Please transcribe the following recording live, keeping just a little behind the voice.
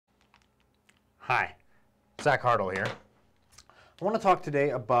Hi, Zach Hartle here. I want to talk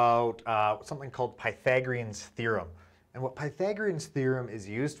today about something called Pythagorean's Theorem. And what Pythagorean's Theorem is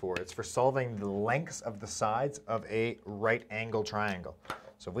used for, it's for solving the lengths of the sides of a right angle triangle.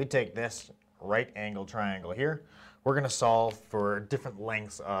 So if we take this right angle triangle here, we're going to solve for different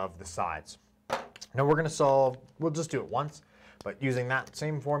lengths of the sides. Now we're going to solve, we'll just do it once, but using that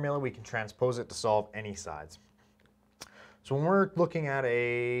same formula we can transpose it to solve any sides. So when we're looking at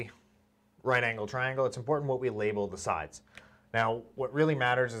a right angle triangle, it's important what we label the sides. Now what really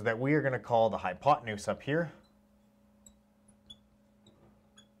matters is that we are going to call the hypotenuse up here,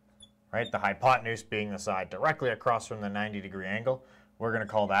 right? The hypotenuse being the side directly across from the 90-degree angle, we're going to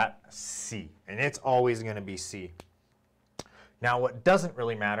call that C, and it's always going to be C. Now what doesn't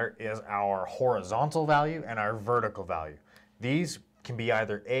really matter is our horizontal value and our vertical value. These can be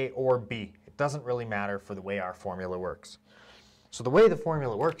either A or B. It doesn't really matter for the way our formula works. So the way the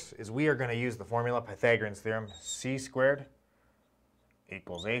formula works is we are going to use the formula Pythagorean's Theorem, C squared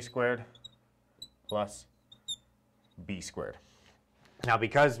equals A squared plus B squared. Now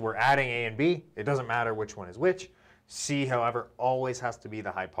because we're adding A and B, it doesn't matter which one is which. C, however, always has to be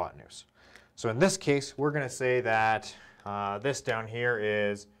the hypotenuse. So in this case, we're going to say that this down here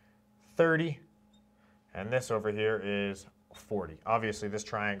is 30, and this over here is 40. Obviously, this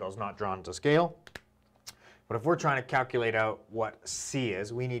triangle is not drawn to scale. But if we're trying to calculate out what C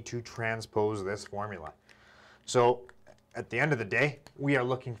is, we need to transpose this formula. So at the end of the day, we are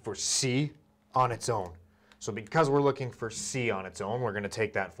looking for C on its own. So because we're looking for C on its own, we're going to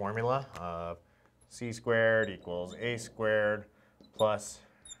take that formula of C squared equals A squared plus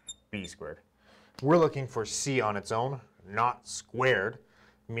B squared. We're looking for C on its own, not squared,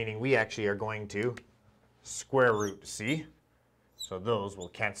 meaning we actually are going to square root C. So those will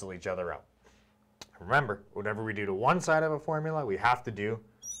cancel each other out. Remember, whatever we do to one side of a formula, we have to do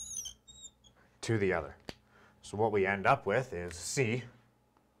to the other. So what we end up with is C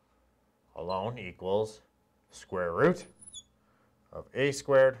alone equals square root of A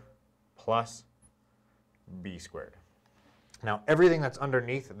squared plus B squared. Now everything that's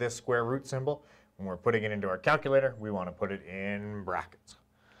underneath this square root symbol, when we're putting it into our calculator, we want to put it in brackets.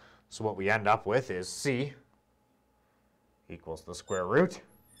 So what we end up with is C equals the square root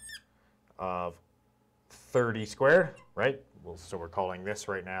of 30 squared, right? So we're calling this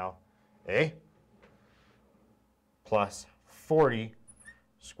right now A, plus 40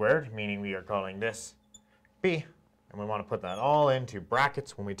 squared, meaning we are calling this B. And we want to put that all into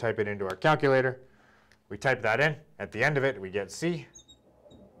brackets when we type it into our calculator. We type that in. At the end of it, we get C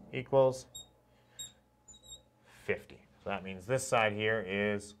equals 50. So that means this side here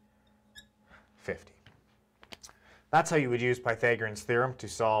is 50. That's how you would use Pythagorean's theorem to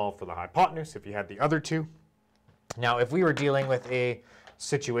solve for the hypotenuse if you had the other two. Now, if we were dealing with a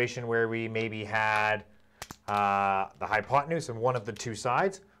situation where we maybe had the hypotenuse of one of the two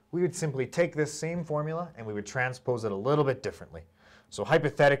sides, we would simply take this same formula and we would transpose it a little bit differently. So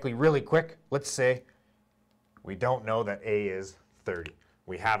hypothetically, really quick, let's say we don't know that A is 30.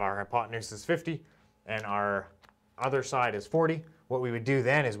 We have our hypotenuse is 50 and our other side is 40. What we would do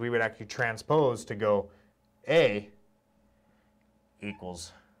then is we would actually transpose to go A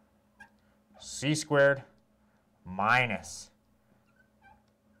equals C squared minus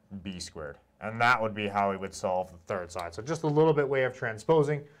B squared. And that would be how we would solve the third side. So just a little bit way of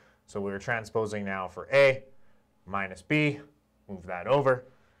transposing. So we're transposing now for A minus B. Move that over.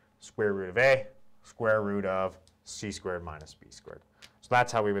 Square root of A, square root of C squared minus B squared. So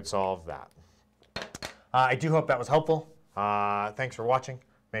that's how we would solve that. I do hope that was helpful. Thanks for watching.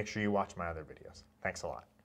 Make sure you watch my other videos. Thanks a lot.